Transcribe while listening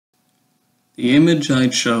The image I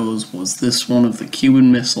chose was this one of the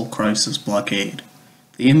Cuban Missile Crisis blockade.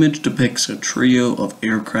 The image depicts a trio of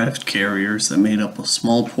aircraft carriers that made up a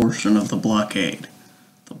small portion of the blockade.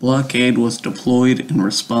 The blockade was deployed in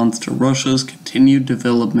response to Russia's continued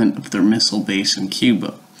development of their missile base in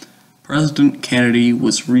Cuba. President Kennedy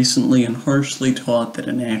was recently and harshly taught that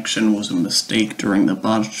inaction was a mistake during the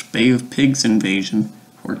botched Bay of Pigs invasion,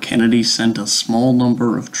 where Kennedy sent a small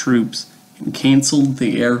number of troops and canceled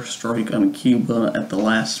the airstrike on Cuba at the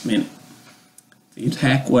last minute. The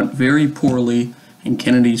attack went very poorly, and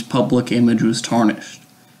Kennedy's public image was tarnished.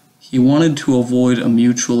 He wanted to avoid a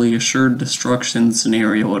mutually assured destruction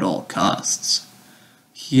scenario at all costs.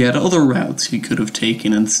 He had other routes he could have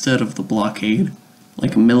taken instead of the blockade,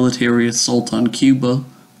 like a military assault on Cuba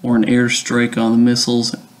or an airstrike on the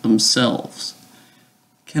missiles themselves.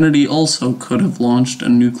 Kennedy also could have launched a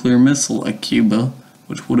nuclear missile at Cuba,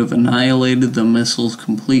 which would have annihilated the missiles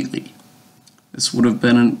completely. This would have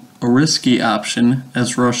been a risky option,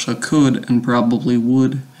 as Russia could and probably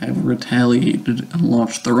would have retaliated and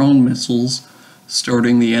launched their own missiles,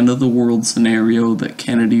 starting the end of the world scenario that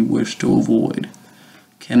Kennedy wished to avoid.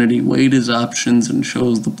 Kennedy weighed his options and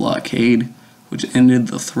chose the blockade, which ended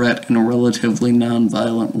the threat in a relatively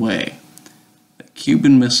non-violent way. The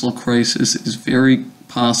Cuban Missile Crisis is very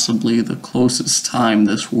possibly the closest time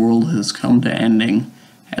this world has come to ending,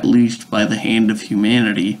 at least by the hand of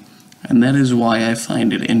humanity, and that is why I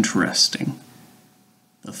find it interesting.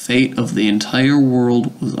 The fate of the entire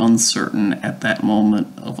world was uncertain at that moment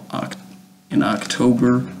in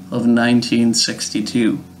October of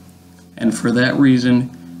 1962, and for that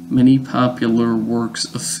reason, many popular works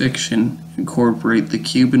of fiction incorporate the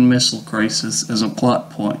Cuban Missile Crisis as a plot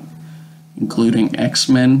point, including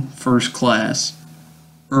X-Men First Class,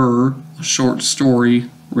 a short story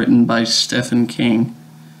written by Stephen King,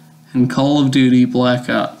 and Call of Duty Black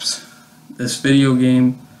Ops. The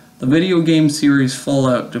video game series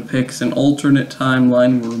Fallout depicts an alternate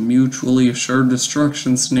timeline where a mutually assured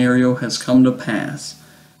destruction scenario has come to pass,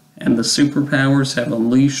 and the superpowers have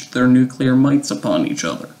unleashed their nuclear mights upon each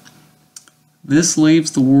other. This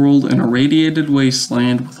leaves the world in a radiated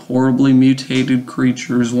wasteland with horribly mutated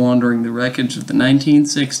creatures wandering the wreckage of the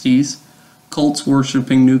 1960s, cults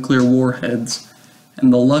worshipping nuclear warheads,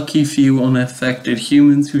 and the lucky few unaffected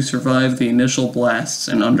humans who survived the initial blasts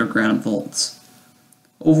in underground vaults.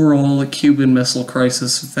 Overall, the Cuban Missile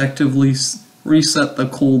Crisis effectively reset the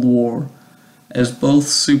Cold War, as both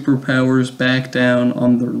superpowers backed down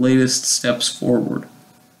on their latest steps forward.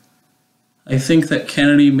 I think that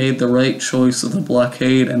Kennedy made the right choice of the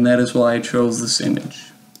blockade, and that is why I chose this image.